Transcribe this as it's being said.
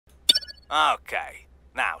Okay.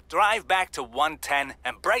 Now, drive back to 110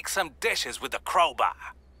 and break some dishes with the crowbar.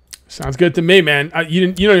 Sounds good to me, man. You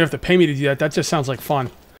don't even have to pay me to do that. That just sounds like fun.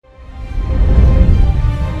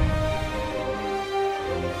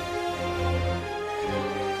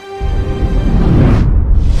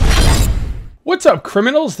 What's up,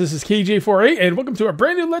 criminals? This is KJ48, and welcome to a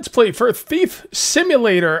brand new Let's Play for Thief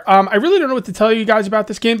Simulator. I really don't know what to tell you guys about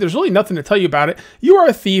this game. There's really nothing to tell you about it. You are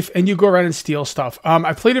a thief, and you go around and steal stuff.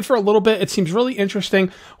 I played it for a little bit. It seems really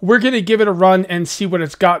interesting. We're going to give it a run and see what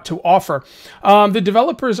it's got to offer. The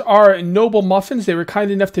developers are Noble Muffins. They were kind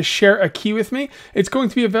enough to share a key with me. It's going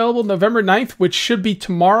to be available November 9th, which should be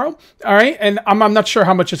tomorrow. All right, and I'm not sure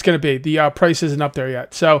how much it's going to be. The price isn't up there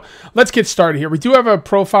yet. So let's get started here. We do have a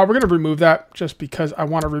profile. We're going to remove that just because I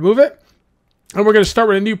want to remove it. And we're going to start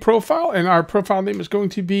with a new profile, and our profile name is going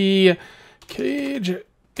to be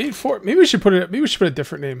Cage84. Maybe we should put a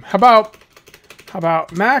different name. How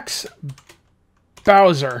about Max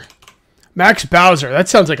Bowser? Max Bowser. That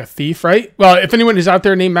sounds like a thief, right? Well, if anyone is out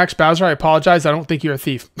there named Max Bowser, I apologize. I don't think you're a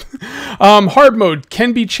thief. Hard mode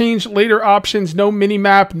can be changed later. Options: no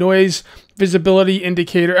mini-map, noise, visibility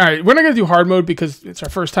indicator. All right, we're not going to do hard mode because it's our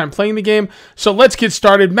first time playing the game. So let's get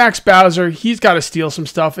started. Max Bowser, he's got to steal some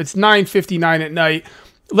stuff. It's 9:59 at night.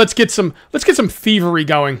 Let's get some thievery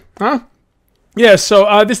going, huh? Yeah,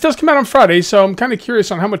 so this does come out on Friday, so I'm kind of curious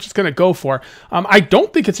on how much it's going to go for. I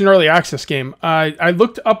don't think it's an early access game. I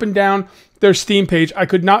looked up and down their Steam page. I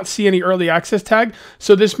could not see any early access tag,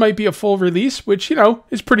 so this might be a full release, which, you know,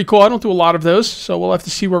 is pretty cool. I don't do a lot of those, so we'll have to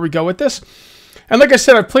see where we go with this. And like I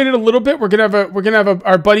said, I've played it a little bit. We're gonna have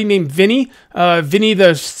our buddy named Vinny. Vinny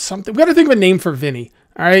the something. We got to think of a name for Vinny.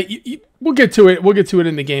 All right, we'll get to it. We'll get to it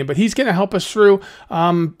in the game, but he's gonna help us through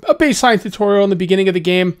a baseline tutorial in the beginning of the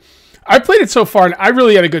game. I played it so far, and I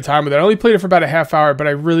really had a good time with it. I only played it for about a half hour, but I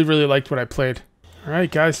really, really liked what I played. All right,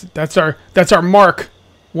 guys, that's our mark,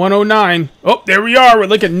 109. Oh, there we are. We're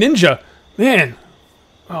like a ninja, man.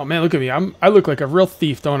 Oh man, look at me. I look like a real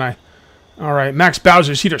thief, don't I? All right, Max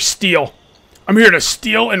Bowser's here to steal. I'm here to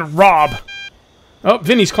steal and rob. Oh,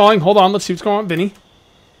 Vinny's calling. Hold on, let's see what's going on, Vinny.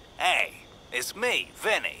 Hey, it's me,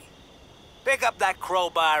 Vinny. Pick up that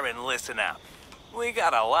crowbar and listen up. We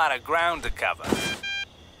got a lot of ground to cover.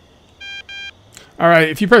 All right,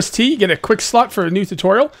 if you press T, you get a quick slot for a new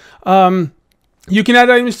tutorial. You can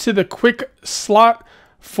add items to the quick slot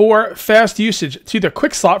for fast usage.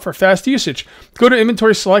 Go to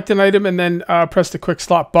inventory, select an item, and then press the quick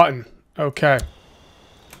slot button. Okay.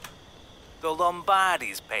 The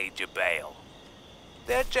Lombardis paid your bail.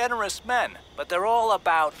 They're generous men, but they're all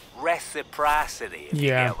about reciprocity, if you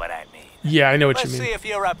get what I mean. Yeah, I know what you mean. Let's see if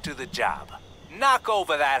you're up to the job. Knock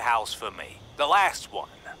over that house for me. The last one.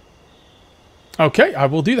 Okay, I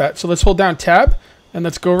will do that. So let's hold down tab, and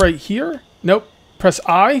let's go right here. Nope. Press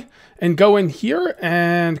I, and go in here,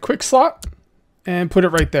 and quick slot, and put it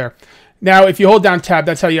right there. Now, if you hold down tab,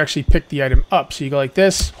 that's how you actually pick the item up. So you go like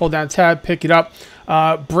this, hold down tab, pick it up,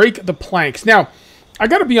 break the planks. Now, I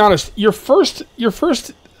got to be honest, your first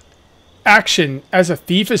action as a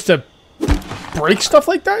thief is to break stuff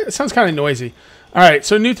like that? It sounds kind of noisy. All right,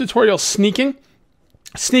 so new tutorial, sneaking.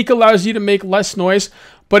 Sneak allows you to make less noise,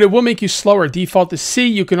 but it will make you slower. Default is C.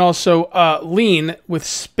 You can also lean with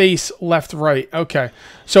space left, right. Okay,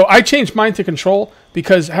 so I changed mine to control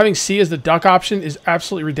because having C as the duck option is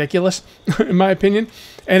absolutely ridiculous, in my opinion.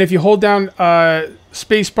 And if you hold down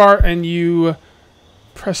space bar and you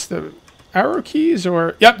press the arrow keys,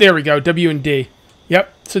 or yep, there we go, W and D.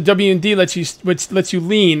 Yep, so W and D lets you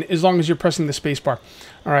lean as long as you're pressing the space bar.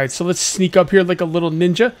 All right, so let's sneak up here like a little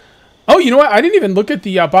ninja. Oh, you know what? I didn't even look at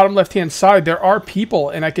the bottom left-hand side. There are people,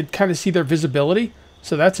 and I could kind of see their visibility.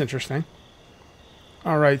 So that's interesting.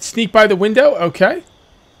 All right. Sneak by the window. Okay.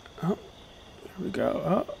 Oh, there we go.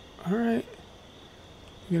 Oh, all right.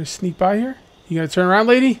 You going to sneak by here? You going to turn around,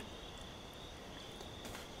 lady?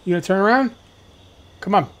 You going to turn around?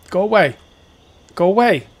 Come on. Go away. Go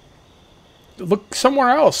away. Look somewhere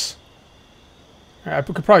else. All right, I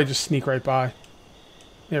could probably just sneak right by.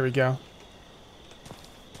 There we go.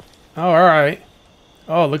 Oh, all right.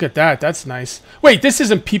 Oh, look at that. That's nice. Wait, this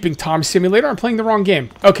isn't Peeping Tom Simulator. I'm playing the wrong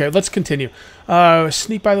game. Okay, let's continue.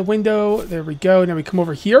 Sneak by the window. There we go. Now we come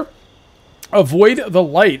over here. Avoid the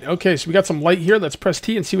light. Okay, so we got some light here. Let's press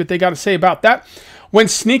T and see what they got to say about that. When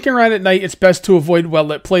sneaking around at night, it's best to avoid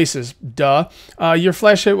well-lit places. Duh. Your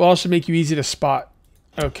flashlight will also make you easy to spot.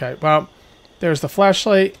 Okay, well, there's the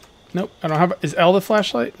flashlight. Nope, I don't have... Is L the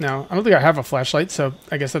flashlight? No, I don't think I have a flashlight, so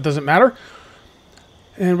I guess that doesn't matter.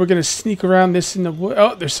 And we're going to sneak around this in the wood.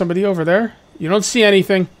 Oh, there's somebody over there. You don't see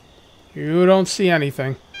anything. You don't see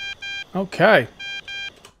anything. Okay.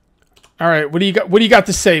 All right, what do you got? What do you got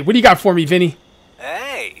to say? What do you got for me, Vinny?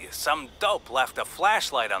 Hey, some dope left a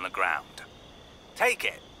flashlight on the ground. Take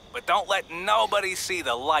it, but don't let nobody see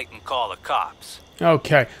the light and call the cops.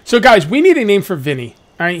 Okay, so guys, we need a name for Vinny.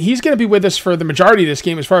 All right, he's going to be with us for the majority of this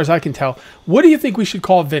game, as far as I can tell. What do you think we should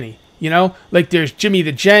call Vinny? You know, like there's Jimmy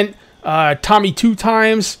the Gent, Tommy Two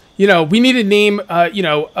Times. You know, we need a name.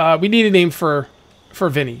 We need a name for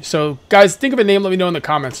Vinny. So, guys, think of a name. Let me know in the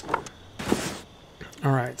comments.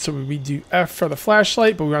 All right, so we do F for the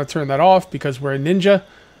flashlight, but we want to turn that off because we're a ninja.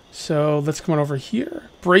 So let's come on over here.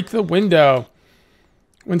 Break the window.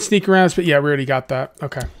 When sneak around, but yeah, we already got that.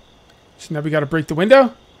 Okay. So now we got to break the window.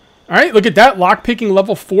 All right, look at that. Lock picking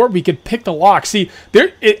level 4. We could pick the lock. See,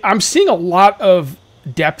 I'm seeing a lot of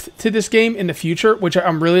depth to this game in the future, which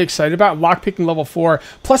I'm really excited about. Lock picking level 4.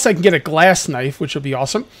 Plus, I can get a glass knife, which will be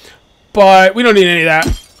awesome. But we don't need any of that.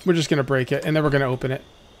 We're just going to break it, and then we're going to open it.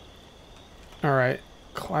 All right.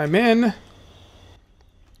 Climb in.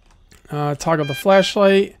 Toggle the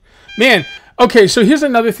flashlight. Man, okay, so here's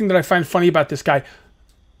another thing that I find funny about this guy.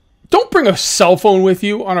 Don't bring a cell phone with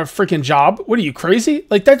you on a freaking job. What are you, crazy?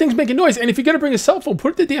 Like, that thing's making noise. And if you're going to bring a cell phone,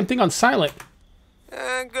 put the damn thing on silent.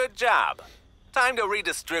 Good job. Time to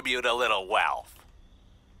redistribute a little wealth.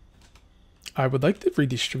 I would like to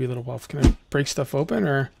redistribute a little wealth. Can I break stuff open?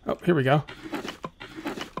 Or oh, here we go.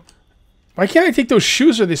 Why can't I take those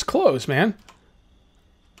shoes or these clothes, man?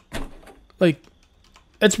 Like,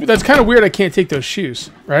 that's kind of weird I can't take those shoes,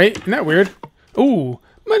 right? Isn't that weird? Ooh.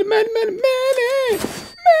 Money, money, money, money,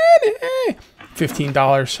 money.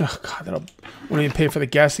 $15. Oh, God, that'll won't even pay for the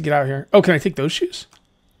gas to get out here. Oh, can I take those shoes?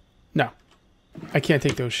 No. I can't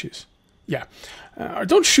take those shoes. Yeah.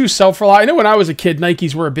 Don't shoes sell for a lot? I know when I was a kid,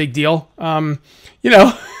 Nikes were a big deal. You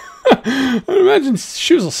know, I would imagine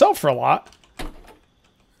shoes will sell for a lot.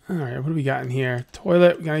 All right, what do we got in here?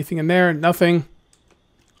 Toilet. We got anything in there? Nothing.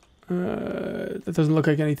 That doesn't look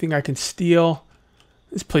like anything I can steal.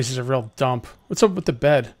 This place is a real dump. What's up with the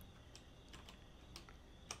bed?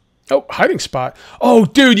 Oh, hiding spot. Oh,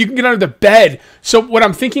 dude, you can get under the bed. So what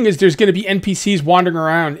I'm thinking is there's going to be NPCs wandering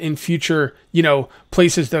around in future, you know,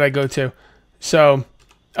 places that I go to. So,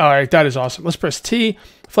 all right, that is awesome. Let's press T.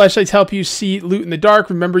 Flashlights help you see loot in the dark.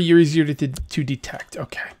 Remember, you're easier to detect.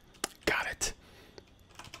 Okay, got it.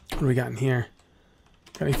 What do we got in here?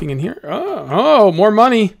 Got anything in here? Oh, more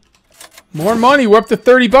money. More money. We're up to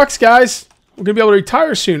 30 bucks, guys. We're going to be able to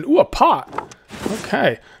retire soon. Ooh, a pot.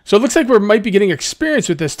 Okay. So it looks like we might be getting experience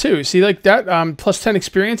with this too. See, like that, plus 10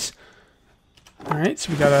 experience. All right,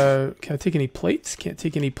 so we got to... Can I take any plates? Can't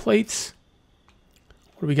take any plates.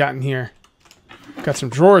 What do we got in here? Got some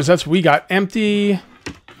drawers. That's what we got. Empty.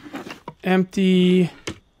 Empty.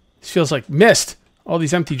 This feels like mist. All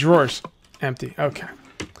these empty drawers. Empty. Okay.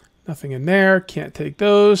 Nothing in there. Can't take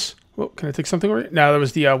those. Whoa, can I take something over here? No, that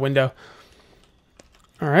was the window.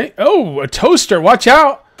 All right. Oh, a toaster. Watch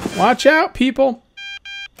out. Watch out, people.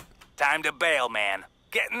 Time to bail, man.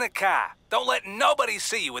 Get in the car. Don't let nobody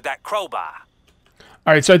see you with that crowbar.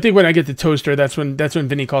 All right, so I think when I get the toaster, that's when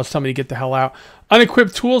Vinny calls, tell me to get the hell out.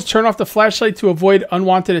 Unequipped tools. Turn off the flashlight to avoid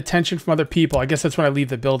unwanted attention from other people. I guess that's when I leave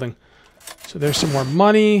the building. So there's some more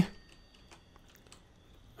money.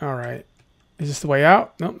 All right. Is this the way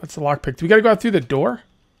out? Nope, that's the lockpick. Do we got to go out through the door?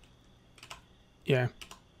 Yeah.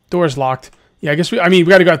 Door's locked. Yeah, I guess we got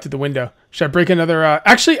to go out through the window. Should I break another...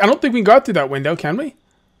 Actually, I don't think we can go out through that window, can we?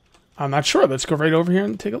 I'm not sure. Let's go right over here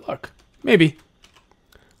and take a look. Maybe.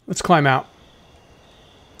 Let's climb out.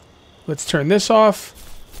 Let's turn this off.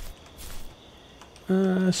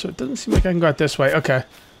 So it doesn't seem like I can go out this way. Okay.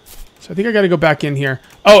 So I think I got to go back in here.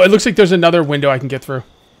 Oh, it looks like there's another window I can get through.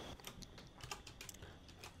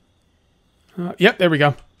 Yep, there we go.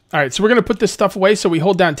 All right, so we're going to put this stuff away. So we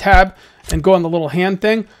hold down tab and go on the little hand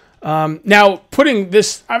thing. Now, putting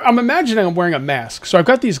this... I'm imagining I'm wearing a mask. So I've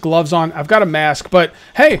got these gloves on. I've got a mask. But,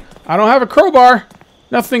 hey, I don't have a crowbar.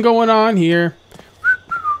 Nothing going on here.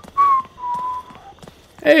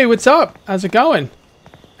 Hey, what's up? How's it going?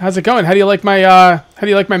 How's it going? How do you like my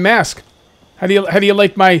mask? How do you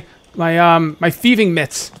like my thieving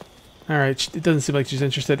mitts? All right, it doesn't seem like she's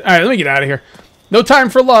interested. All right, let me get out of here. No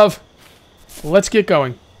time for love. Let's get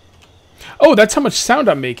going. Oh, that's how much sound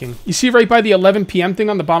I'm making. You see right by the 11 p.m. thing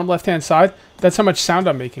on the bottom left-hand side? That's how much sound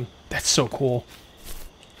I'm making. That's so cool.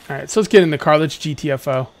 All right, so let's get in the car. Let's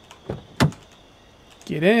GTFO.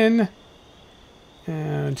 Get in.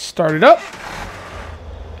 And start it up.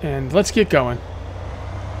 And let's get going.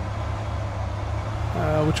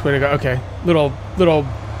 Which way to go? Okay. Little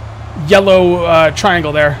yellow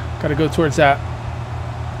triangle there. Got to go towards that.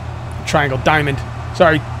 Triangle. Diamond.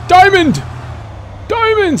 Sorry. Diamond!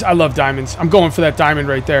 Diamonds! I love diamonds. I'm going for that diamond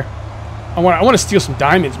right there. I want to steal some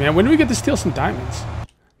diamonds, man. When do we get to steal some diamonds?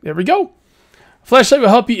 There we go. Flashlight will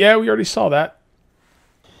help you. Yeah, we already saw that.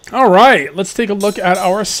 All right, let's take a look at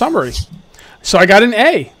our summary. So I got an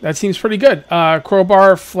A. That seems pretty good.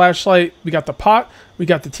 Crowbar, flashlight. We got the pot. We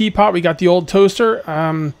got the teapot. We got the old toaster.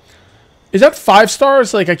 Is that 5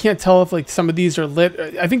 stars? Like, I can't tell if like some of these are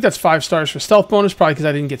lit. I think that's 5 stars for stealth bonus, probably because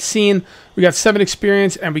I didn't get seen. We got 7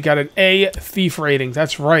 experience, and we got an A thief rating.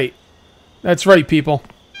 That's right. That's right, people.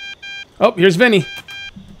 Oh, here's Vinny.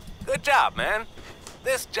 Good job, man.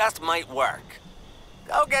 This just might work.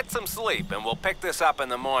 Go get some sleep, and we'll pick this up in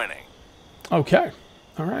the morning. Okay.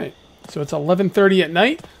 All right. So it's 11:30 at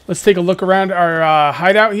night. Let's take a look around our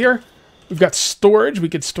hideout here. We've got storage. We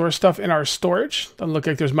could store stuff in our storage. Doesn't look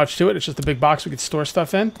like there's much to it. It's just a big box we could store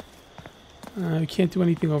stuff in. We can't do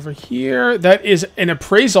anything over here. That is an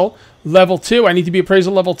appraisal level 2. I need to be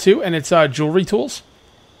appraisal level 2, and it's jewelry tools.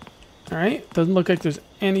 All right. Doesn't look like there's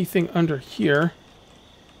anything under here.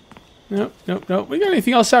 Nope, nope, nope. We got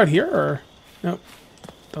anything else out here? Or nope.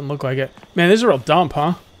 Doesn't look like it. Man, this is a real dump,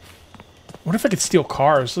 huh? What if I could steal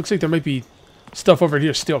cars? Looks like there might be stuff over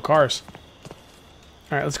here to steal cars.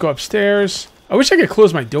 All right, let's go upstairs. I wish I could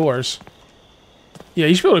close my doors. Yeah,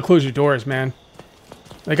 you should be able to close your doors, man.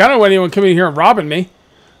 Like, I don't want anyone coming in here and robbing me.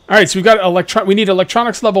 All right, so we've got we need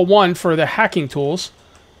electronics level 1 for the hacking tools.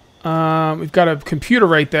 We've got a computer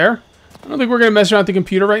right there. I don't think we're gonna mess around with the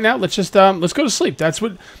computer right now. Let's just let's go to sleep. That's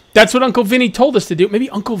what Uncle Vinny told us to do. Maybe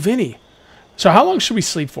Uncle Vinny. So how long should we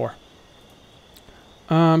sleep for?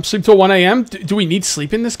 Sleep till 1 a.m. Do we need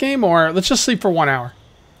sleep in this game, or let's just sleep for 1 hour?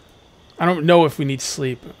 I don't know if we need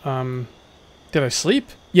sleep. Did I sleep?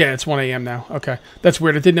 Yeah, it's 1 a.m. now. Okay, that's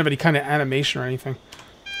weird. It didn't have any kind of animation or anything.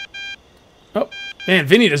 Oh, man,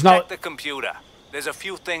 Vinny does not... Check the computer. There's a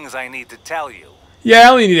few things I need to tell you. Yeah,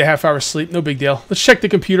 I only need a half-hour sleep. No big deal. Let's check the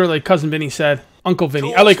computer like Cousin Vinny said. Uncle Vinny.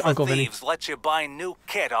 Tools I like for Uncle Vinny. Thieves let you buy new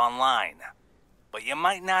kit online, but you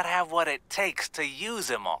might not have what it takes to use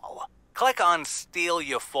them all. Click on Steal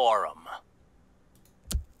Your Forum.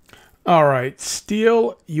 All right,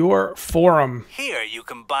 steal your forum. Here you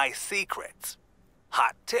can buy secrets.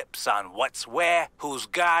 Hot tips on what's where, who's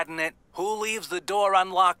guarding it, who leaves the door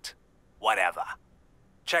unlocked, whatever.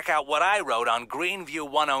 Check out what I wrote on Greenview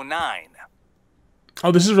 109.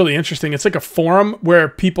 Oh, this is really interesting. It's like a forum where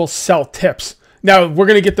people sell tips. Now, we're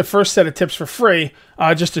going to get the first set of tips for free,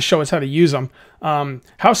 just to show us how to use them.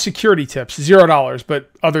 House security tips, $0, but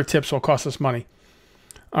other tips will cost us money.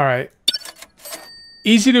 All right.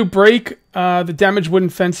 Easy to break the damaged wooden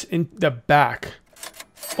fence in the back.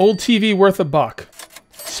 Old TV worth $1.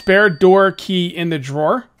 Spare door key in the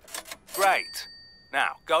drawer. Great.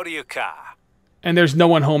 Now, go to your car. And there's no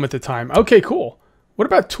one home at the time. Okay, cool. What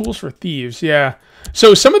about tools for thieves? Yeah.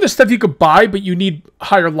 So some of the stuff you could buy, but you need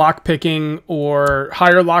higher lockpicking or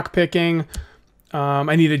higher lockpicking.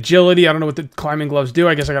 I need agility. I don't know what the climbing gloves do.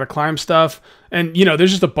 I guess I got to climb stuff. And, you know, there's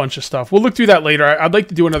just a bunch of stuff. We'll look through that later. I'd like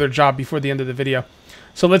to do another job before the end of the video.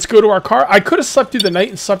 So let's go to our car. I could have slept through the night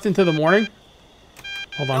and slept into the morning.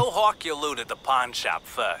 Hold on. Go hawk your loot at the pawn shop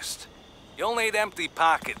first. You'll need empty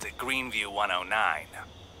pockets at Greenview 109.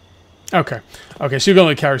 Okay. Okay, so you can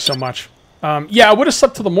only carry so much. Yeah, I would have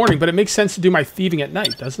slept till the morning, but it makes sense to do my thieving at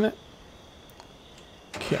night, doesn't it?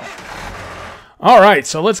 Okay. All right,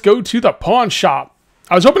 so let's go to the pawn shop.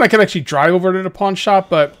 I was hoping I could actually drive over to the pawn shop,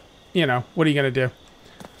 but, you know, what are you going to do?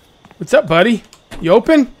 What's up, buddy? You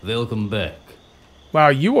open? Welcome back. Wow,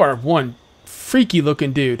 you are one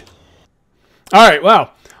freaky-looking dude. All right,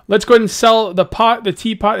 wow. Let's go ahead and sell the pot, the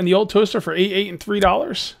teapot, and the old toaster for $8 and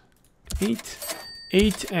 $3.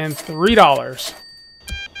 $8 and $3.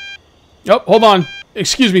 Oh, hold on.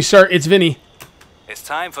 Excuse me, sir. It's Vinny. It's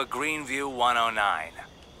time for Greenview 109.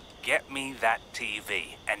 Get me that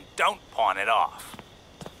TV, and don't pawn it off.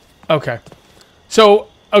 Okay. So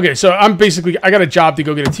I'm basically, I got a job to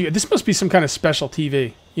go get a TV. This must be some kind of special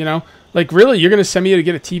TV, you know? Like, really? You're going to send me to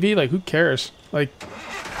get a TV? Like, who cares? Like,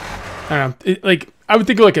 I don't know. Like, I would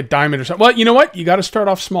think of like a diamond or something. Well, you know what? You got to start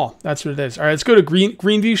off small. That's what it is. All right, let's go to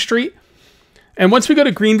Greenview Street. And once we go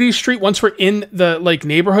to Greenview Street, once we're in the, like,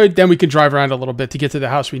 neighborhood, then we can drive around a little bit to get to the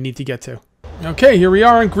house we need to get to. Okay, here we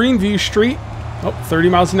are on Greenview Street. Oh, 30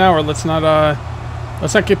 miles an hour. Let's not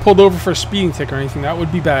get pulled over for a speeding ticket or anything. That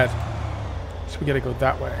would be bad. So we got to go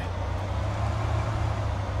that way.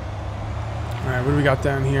 All right, what do we got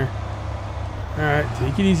down here? All right,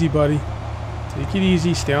 take it easy, buddy. Take it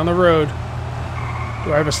easy. Stay on the road.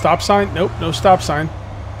 Do I have a stop sign? Nope, no stop sign.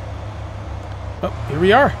 Oh, here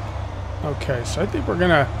we are. Okay, so I think we're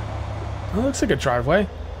gonna... Oh, it looks like a driveway.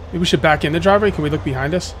 Maybe we should back in the driveway. Can we look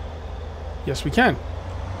behind us? Yes, we can.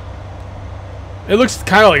 It looks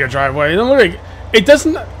kind of like a driveway. It It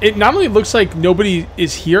doesn't... It not only looks like nobody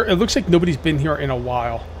is here, it looks like nobody's been here in a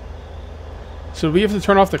while. So do we have to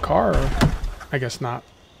turn off the car? Or? I guess not.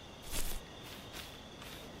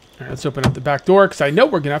 All right, let's open up the back door, because I know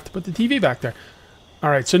we're going to have to put the TV back there. All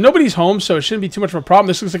right, so nobody's home, so it shouldn't be too much of a problem.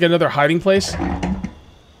 This looks like another hiding place.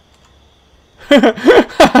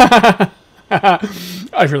 I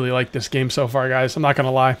really like this game so far, guys. I'm not going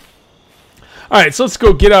to lie. All right, so let's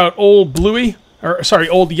go get out old Bluey. Or, sorry,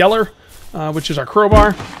 old Yeller, which is our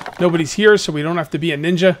crowbar. Nobody's here, so we don't have to be a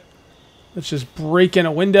ninja. Let's just break in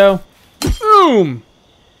a window. Boom!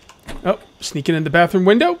 Oh, sneaking in the bathroom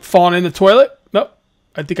window. Falling in the toilet. Nope.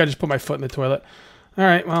 I think I just put my foot in the toilet. All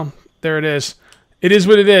right, well, there it is. It is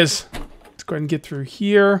what it is. Let's go ahead and get through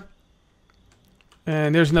here.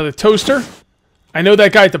 And there's another toaster. I know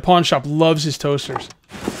that guy at the pawn shop loves his toasters.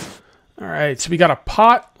 All right, so we got a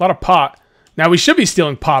pot. A lot of pot. Now, we should be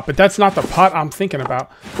stealing pot, but that's not the pot I'm thinking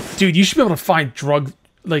about. Dude, you should be able to find drug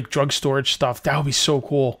storage stuff. That would be so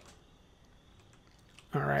cool.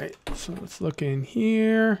 All right, so let's look in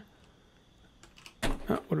here.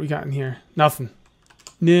 Oh, what do we got in here? Nothing.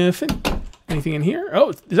 Nothing. Anything in here? Oh,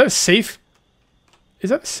 is that a safe? Is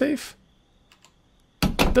that a safe?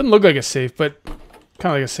 Doesn't look like a safe, but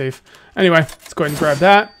kind of like a safe. Anyway, let's go ahead and grab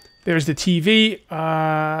that. There's the TV.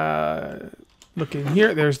 Look in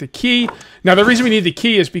here. There's the key. Now, the reason we need the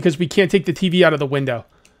key is because we can't take the TV out of the window.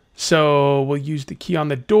 So we'll use the key on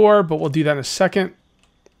the door, but we'll do that in a second.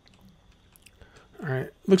 All right.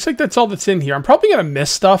 Looks like that's all that's in here. I'm probably going to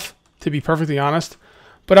miss stuff, to be perfectly honest.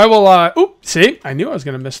 But I will, oop, see? I knew I was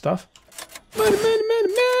going to miss stuff. Money, money,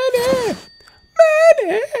 money, money.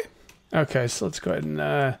 Money. Okay, so let's go ahead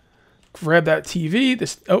and grab that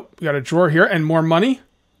TV. Oh, we got a drawer here and more money.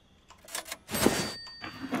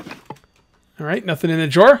 All right, nothing in the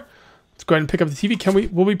drawer. Let's go ahead and pick up the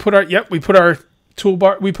TV. Will we put our, yep, we put our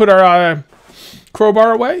toolbar, we put our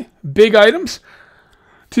crowbar away. Big items.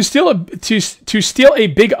 To steal a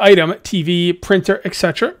big item, TV, printer,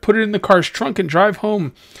 etc., put it in the car's trunk and drive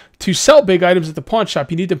home. To sell big items at the pawn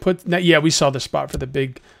shop, you need to put, yeah, we saw the spot for the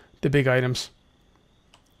big items.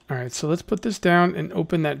 All right, so let's put this down and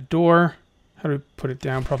open that door. How do we put it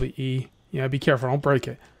down? Probably E. Yeah, be careful, don't break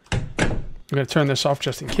it. I'm gonna turn this off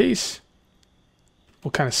just in case.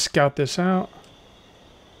 We'll kind of scout this out.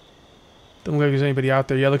 Doesn't look like there's anybody out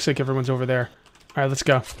there. Yeah, looks like everyone's over there. All right, let's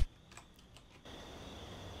go.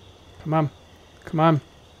 Come on. Come on.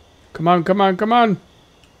 Come on, come on, come on.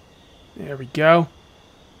 There we go.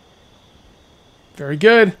 Very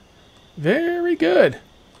good. Very good.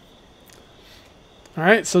 All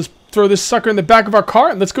right, so let's throw this sucker in the back of our car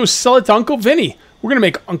and let's go sell it to Uncle Vinny. We're going to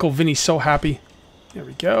make Uncle Vinny so happy. There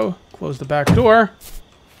we go. Close the back door.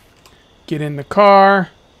 Get in the car.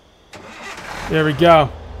 There we go.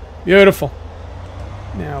 Beautiful.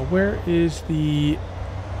 Now, where is the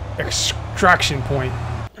extraction point?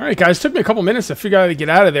 All right, guys. Took me a couple minutes to figure out how to get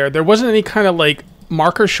out of there. There wasn't any kind of, like,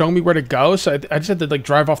 marker showing me where to go, so I just had to, like,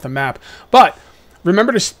 drive off the map. But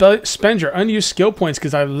remember to spend your unused skill points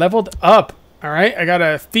because I leveled up. All right? I got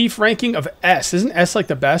a thief ranking of S. Isn't S, like,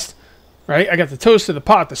 the best? Right? I got the toaster, the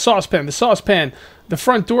pot, the saucepan, the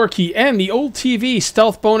front door key, and the old TV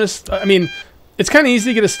stealth bonus. I mean, it's kind of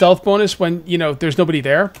easy to get a stealth bonus when, you know, there's nobody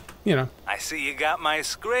there. You know. I see you got my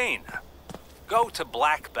screen. Go to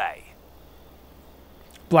Black Bay.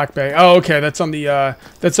 Black Bay. Oh, okay. That's on the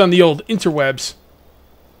old interwebs.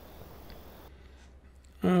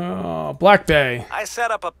 Oh, Black Bay. I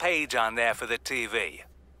set up a page on there for the TV.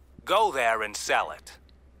 Go there and sell it.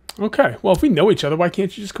 Okay. Well, if we know each other, why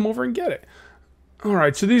can't you just come over and get it? All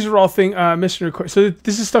right. So these are all mission request. So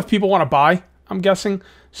this is stuff people want to buy, I'm guessing.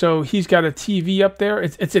 So he's got a TV up there.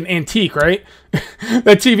 It's an antique, right?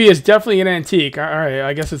 That TV is definitely an antique. All right.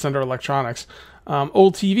 I guess it's under electronics.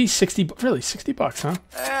 Old TV, 60, really, 60 bucks, huh?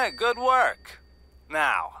 Good work.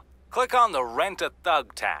 Now, click on the Rent a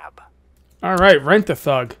Thug tab. All right, Rent a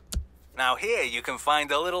Thug. Now here you can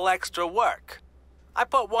find a little extra work. I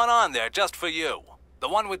put one on there just for you. The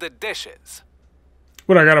one with the dishes.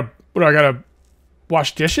 What, I gotta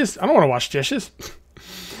wash dishes? I don't want to wash dishes.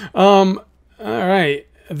 All right.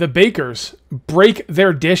 The bakers break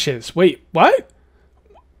their dishes. Wait, what?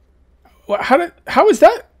 How is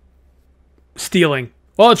that stealing?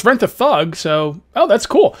 Well, it's Rent a Thug, so... Oh, that's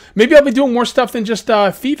cool. Maybe I'll be doing more stuff than just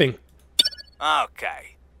thieving.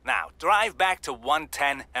 Okay. Now, drive back to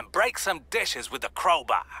 110 and break some dishes with the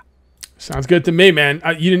crowbar. Sounds good to me, man.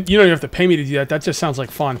 You don't even have to pay me to do that. That just sounds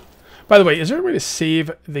like fun. By the way, is there a way to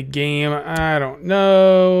save the game? I don't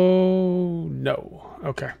know. No.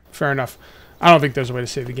 Okay, fair enough. I don't think there's a way to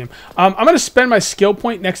save the game. I'm going to spend my skill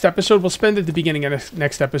point next episode. We'll spend it at the beginning of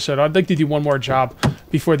next episode. I'd like to do one more job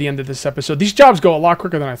before the end of this episode. These jobs go a lot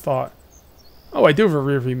quicker than I thought. Oh, I do have a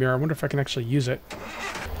rear view mirror. I wonder if I can actually use it.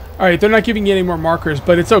 All right, they're not giving you any more markers,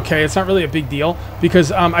 but it's okay. It's not really a big deal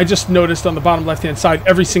because I just noticed on the bottom left-hand side,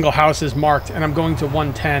 every single house is marked, and I'm going to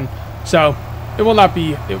 110. So it will not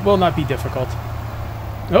be difficult.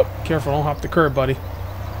 Oh, careful. Don't hop the curb, buddy.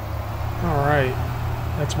 All right.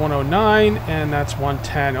 That's 109, and that's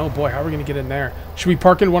 110. Oh, boy. How are we going to get in there? Should we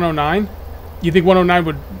park in 109? You think 109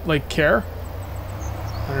 would, like, care?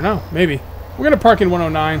 I don't know. Maybe. We're going to park in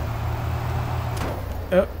 109.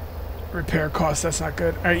 Repair costs. That's not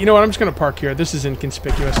good. All right, you know what? I'm just going to park here. This is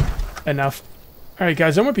inconspicuous enough. All right,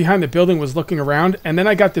 guys. I went behind the building, was looking around, and then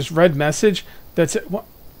I got this red message that said... What?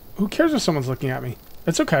 Who cares if someone's looking at me?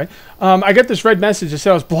 That's okay. I got this red message that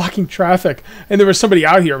said I was blocking traffic, and there was somebody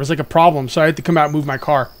out here. It was like a problem, so I had to come out and move my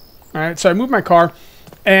car. All right, so I moved my car,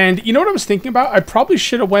 and you know what I was thinking about? I probably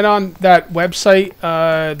should have went on that website,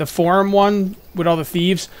 the forum one with all the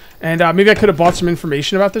thieves, and maybe I could have bought some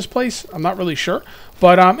information about this place. I'm not really sure,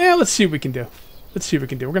 but yeah, let's see what we can do. Let's see what we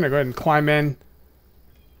can do. We're gonna go ahead and climb in.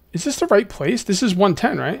 Is this the right place? This is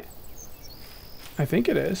 110, right? I think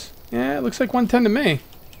it is. Yeah, it looks like 110 to me.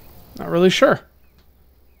 Not really sure.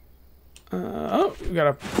 Oh, we got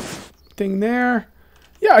a thing there.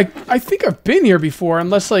 Yeah, I think I've been here before,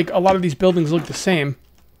 unless like a lot of these buildings look the same.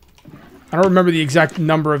 I don't remember the exact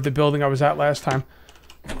number of the building I was at last time.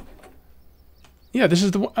 Yeah, this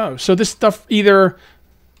is the one. Oh, so this stuff either...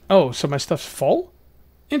 Oh, so my stuff's full?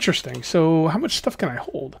 Interesting. So how much stuff can I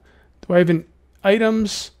hold? Do I have any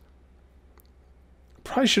items?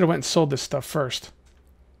 Probably should have went and sold this stuff first.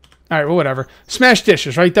 All right, well, whatever. Smash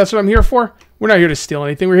dishes, right? That's what I'm here for? We're not here to steal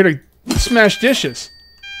anything. We're here to smash dishes.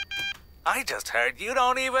 I just heard you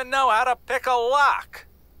don't even know how to pick a lock.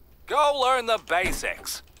 Go learn the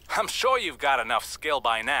basics. I'm sure you've got enough skill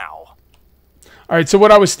by now. All right, so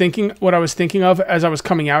what I was thinking of as I was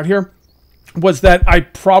coming out here was that I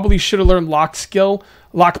probably should have learned lock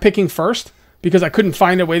picking first, because I couldn't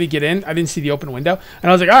find a way to get in. I didn't see the open window. And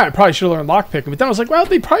I was like, all right, I probably should have learned lock picking. But then I was like, well,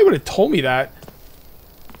 they probably would have told me that.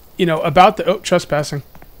 You know, about the... Oh, trespassing.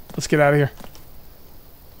 Let's get out of here.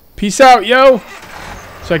 Peace out, yo!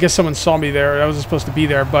 So I guess someone saw me there. I wasn't supposed to be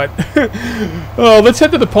there, but... Oh, let's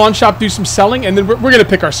head to the pawn shop, do some selling, and then we're going to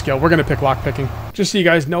pick our skill. We're going to pick lockpicking. Just so you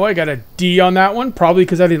guys know, I got a D on that one. Probably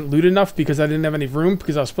because I didn't loot enough, because I didn't have any room,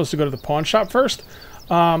 because I was supposed to go to the pawn shop first.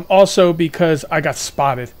 Also because I got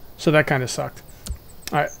spotted. So that kind of sucked.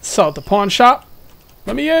 Alright, sell at the pawn shop.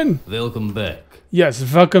 Let me in! Welcome back.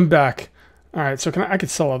 Yes, welcome back. Alright, so I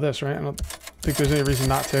could sell all this, right? I don't think there's any reason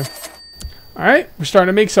not to. Alright, we're starting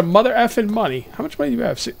to make some mother effing money. How much money do you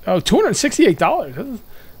have? Oh, $268.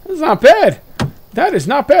 That's not bad. That is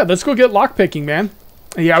not bad. Let's go get lockpicking, man.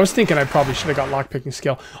 Yeah, I was thinking I probably should have got lockpicking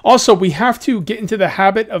skill. Also, we have to get into the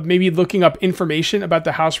habit of maybe looking up information about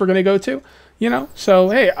the house we're going to go to. You know? So,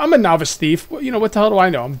 hey, I'm a novice thief. Well, you know, what the hell do I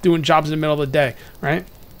know? I'm doing jobs in the middle of the day, right?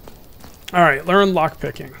 Alright, learn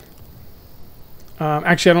lockpicking.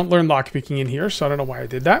 Actually, I don't learn lockpicking in here, so I don't know why I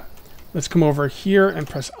did that. Let's come over here and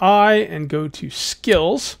press I and go to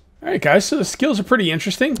skills. All right, guys, so the skills are pretty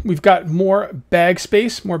interesting. We've got more bag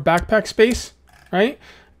space, more backpack space, right?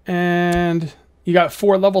 And you got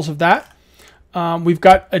 4 levels of that. We've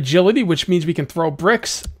got agility, which means we can throw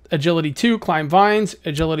bricks. Agility 2, climb vines.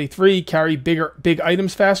 Agility 3, carry big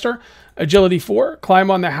items faster. Agility 4,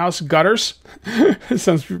 climb on the house gutters.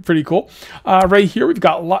 Sounds pretty cool. Right here we've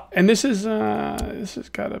got and this has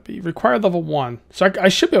got to be required level 1. So I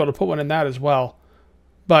should be able to put one in that as well.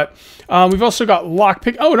 But we've also got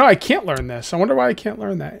lockpick. Oh no, I can't learn this. I wonder why I can't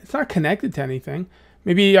learn that. It's not connected to anything.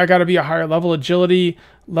 Maybe I got to be a higher level. Agility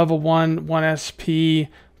level 1, 1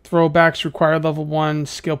 SP. Throwbacks required level 1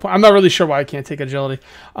 skill point. I'm not really sure why I can't take agility.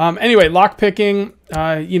 Anyway, lockpicking.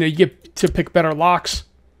 You know, you get to pick better locks.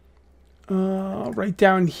 Right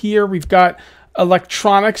down here, we've got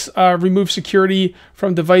electronics. Remove security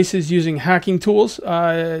from devices using hacking tools.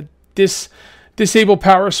 Disable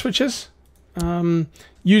power switches.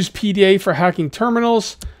 Use PDA for hacking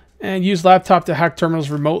terminals. And use laptop to hack terminals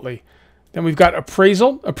remotely. Then we've got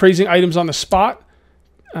appraisal. Appraising items on the spot.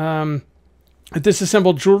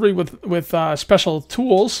 Disassemble jewelry with special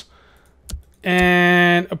tools.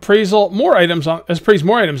 And appraise more items on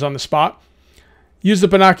the spot. Use the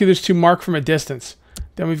binoculars to mark from a distance.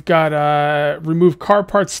 Then we've got remove car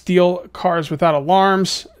parts, steal cars without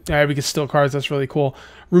alarms. Yeah, we can steal cars. That's really cool.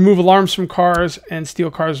 Remove alarms from cars and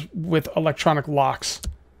steal cars with electronic locks.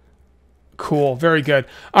 Cool. Very good.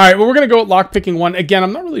 All right. Well, we're going to go with lockpicking 1. Again,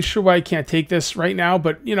 I'm not really sure why I can't take this right now,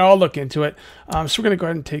 but, you know, I'll look into it. So we're going to go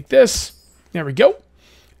ahead and take this. There we go.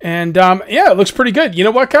 And yeah, it looks pretty good. You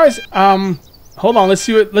know what, guys? Hold on. Let's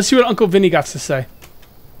see what Uncle Vinny got to say.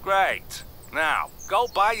 Great. Now, go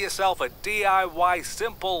buy yourself a DIY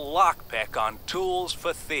simple lockpick on Tools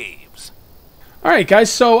for Thieves. All right,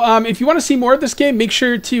 guys. So if you want to see more of this game, make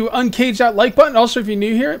sure to uncage that like button. Also, if you're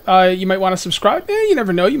new here, you might want to subscribe. You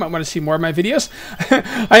never know. You might want to see more of my videos.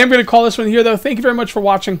 I am going to call this one here, though. Thank you very much for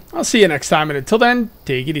watching. I'll see you next time. And until then,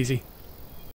 take it easy.